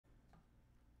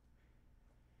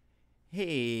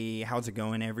Hey, how's it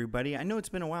going, everybody? I know it's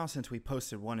been a while since we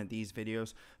posted one of these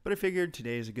videos, but I figured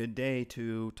today is a good day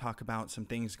to talk about some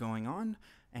things going on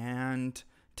and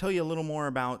tell you a little more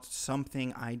about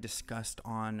something I discussed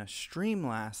on a stream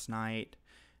last night,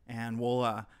 and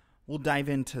we'll dive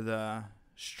into the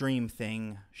stream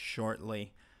thing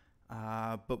shortly.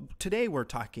 But today we're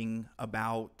talking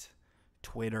about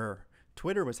Twitter.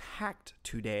 Twitter was hacked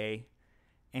today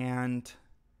and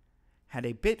had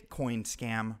a Bitcoin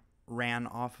scam ran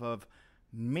off of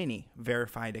many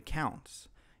verified accounts,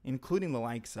 including the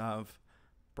likes of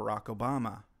Barack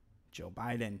Obama, Joe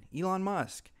Biden, Elon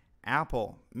Musk,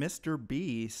 Apple, Mr.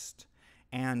 Beast,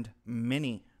 and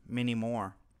many, many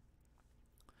more.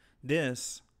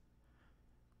 This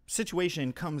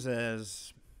situation comes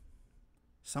as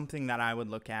something that I would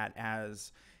look at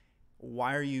as,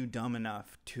 why are you dumb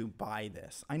enough to buy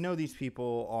this? I know these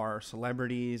people are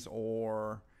celebrities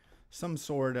or some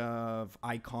sort of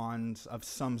icons of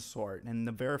some sort, and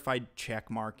the verified check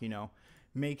mark,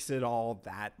 makes it all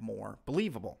that more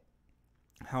believable.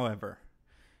 However,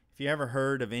 if you ever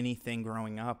heard of anything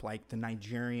growing up like the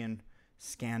Nigerian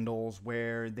scandals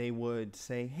where they would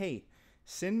say, hey,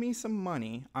 send me some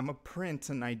money, I'm a prince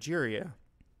in Nigeria,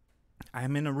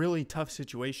 I'm in a really tough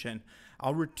situation,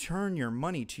 I'll return your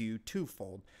money to you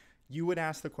twofold, you would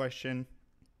ask the question,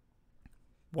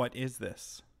 what is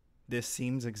this? This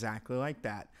seems exactly like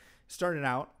that. Started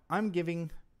out, I'm giving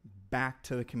back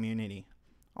to the community.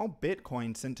 All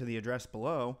Bitcoin sent to the address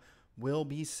below will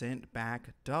be sent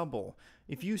back double.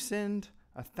 If you send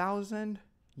 1,000,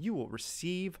 you will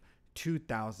receive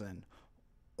 2,000.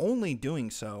 Only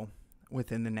doing so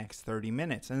within the next 30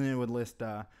 minutes. And then it would list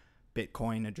a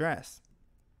Bitcoin address.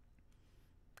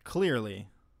 Clearly,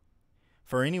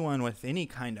 for anyone with any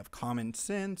kind of common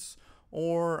sense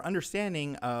or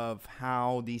understanding of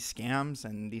how these scams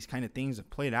and these kind of things have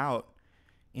played out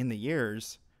in the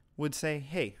years, would say,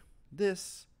 hey,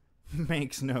 this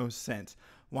makes no sense.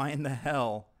 Why in the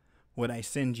hell would I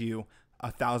send you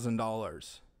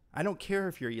 $1,000? I don't care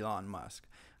if you're Elon Musk.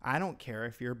 I don't care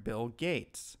if you're Bill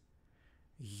Gates.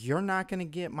 You're not going to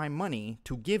get my money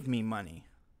to give me money.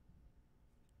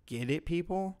 Get it,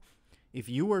 people? If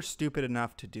you were stupid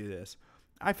enough to do this,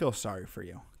 I feel sorry for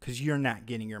you because you're not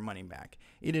getting your money back.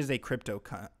 It is a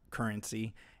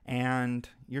cryptocurrency and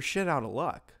you're shit out of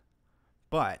luck.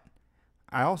 But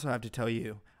I also have to tell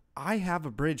you, I have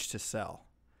a bridge to sell.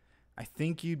 I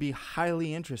think you'd be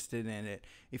highly interested in it.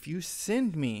 If you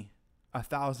send me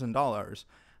 $1,000,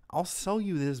 I'll sell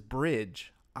you this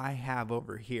bridge I have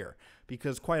over here.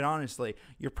 Because quite honestly,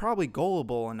 you're probably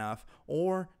gullible enough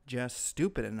or just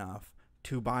stupid enough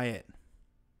to buy it.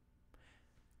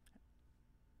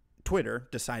 Twitter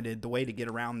decided the way to get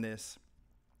around this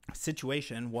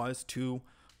situation was to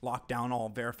lock down all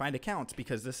verified accounts,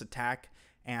 because this attack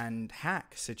and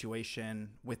hack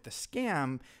situation with the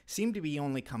scam seemed to be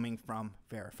only coming from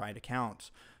verified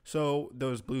accounts. So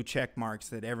those blue check marks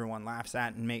that everyone laughs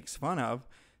at and makes fun of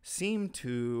seem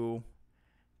to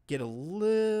get a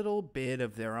little bit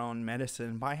of their own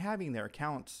medicine by having their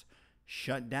accounts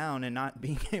shut down and not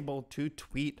being able to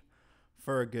tweet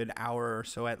for a good hour or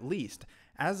so at least.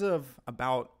 As of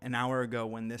about an hour ago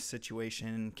when this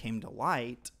situation came to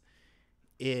light,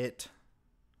 it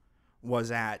was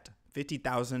at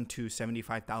 $50,000 to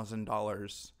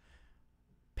 $75,000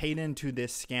 paid into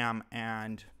this scam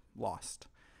and lost.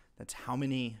 That's how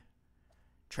many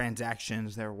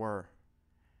transactions there were.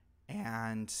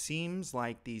 And seems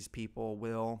like these people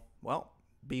will,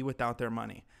 be without their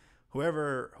money.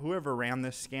 Whoever ran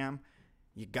this scam,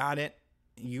 you got it.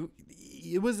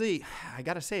 I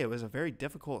gotta say, it was a very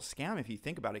difficult scam if you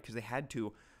think about it, because they had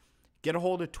to get a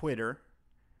hold of Twitter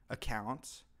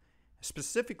accounts,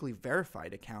 specifically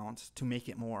verified accounts, to make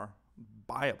it more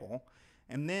buyable,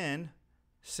 and then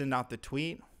send out the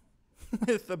tweet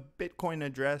with a Bitcoin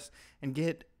address and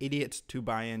get idiots to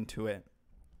buy into it.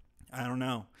 I don't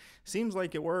know. Seems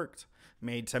like it worked.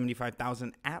 Made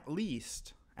 $75,000 at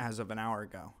least as of an hour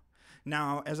ago.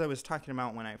 Now, as I was talking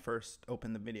about when I first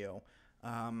opened the video,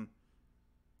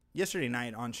 yesterday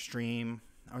night on stream,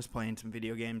 I was playing some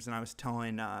video games and I was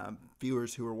telling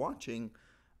viewers who were watching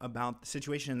about the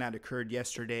situation that occurred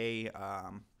yesterday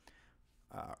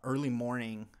early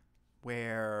morning,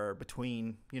 where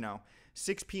between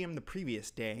 6 p.m. the previous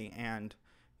day and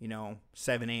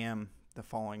 7 a.m. the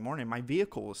following morning, my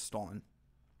vehicle was stolen.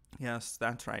 Yes,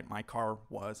 that's right, my car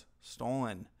was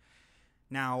stolen.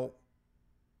 Now,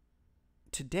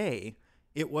 today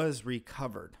it was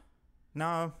recovered.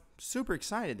 Now, super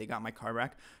excited they got my car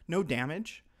back. No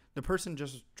damage. The person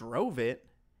just drove it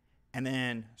and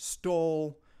then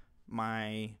stole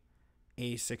my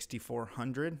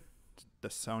A6400 the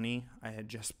Sony I had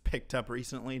just picked up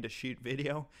recently to shoot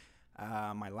video,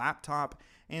 my laptop,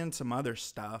 and some other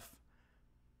stuff.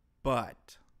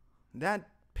 But that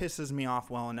pisses me off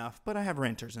well enough, but I have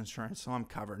renter's insurance, so I'm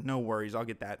covered. No worries, I'll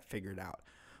get that figured out.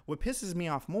 What pisses me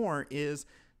off more is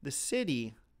the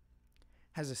city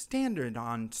has a standard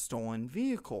on stolen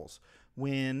vehicles.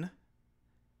 When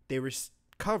they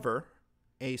recover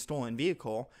a stolen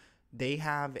vehicle, they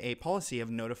have a policy of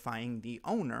notifying the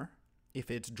owner if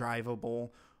it's drivable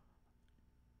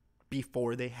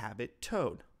before they have it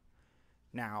towed.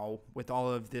 Now, with all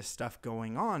of this stuff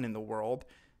going on in the world,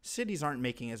 cities aren't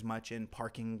making as much in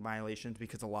parking violations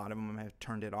because a lot of them have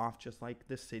turned it off, just like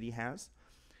this city has.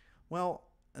 Well,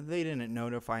 they didn't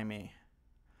notify me.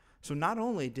 So not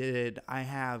only did I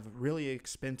have really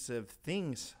expensive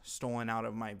things stolen out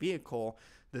of my vehicle,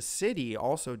 the city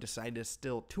also decided to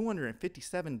steal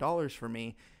 $257 from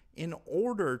me in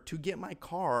order to get my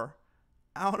car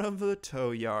out of the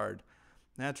tow yard.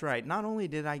 That's right. Not only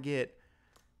did I get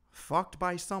fucked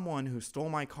by someone who stole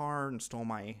my car and stole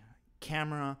my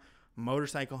camera,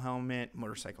 motorcycle helmet,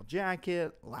 motorcycle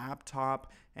jacket,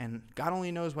 laptop, and God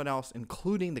only knows what else,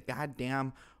 including the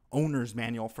goddamn owner's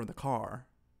manual for the car,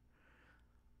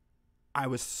 I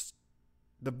was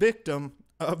the victim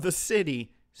of the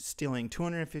city stealing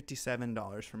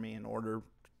 $257 from me in order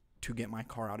to get my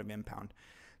car out of impound.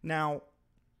 Now,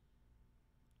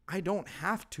 I don't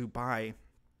have to buy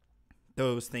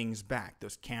those things back,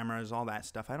 those cameras, all that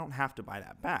stuff. I don't have to buy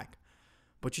that back.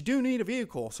 But you do need a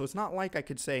vehicle, so it's not like I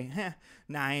could say,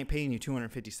 nah, I ain't paying you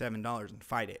 $257 and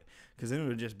fight it, because then it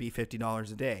would just be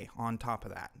 $50 a day on top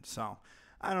of that. So,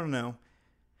 I don't know.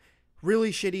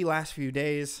 Really shitty last few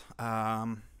days,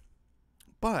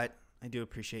 but I do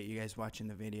appreciate you guys watching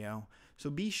the video.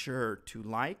 So be sure to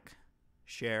like,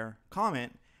 share,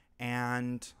 comment,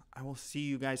 and I will see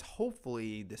you guys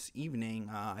hopefully this evening.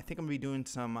 I think I'm going to be doing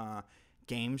some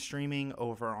game streaming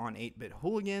over on 8-Bit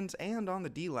Hooligans and on the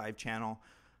D-Live channel.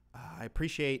 I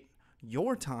appreciate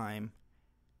your time.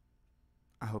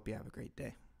 I hope you have a great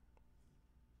day.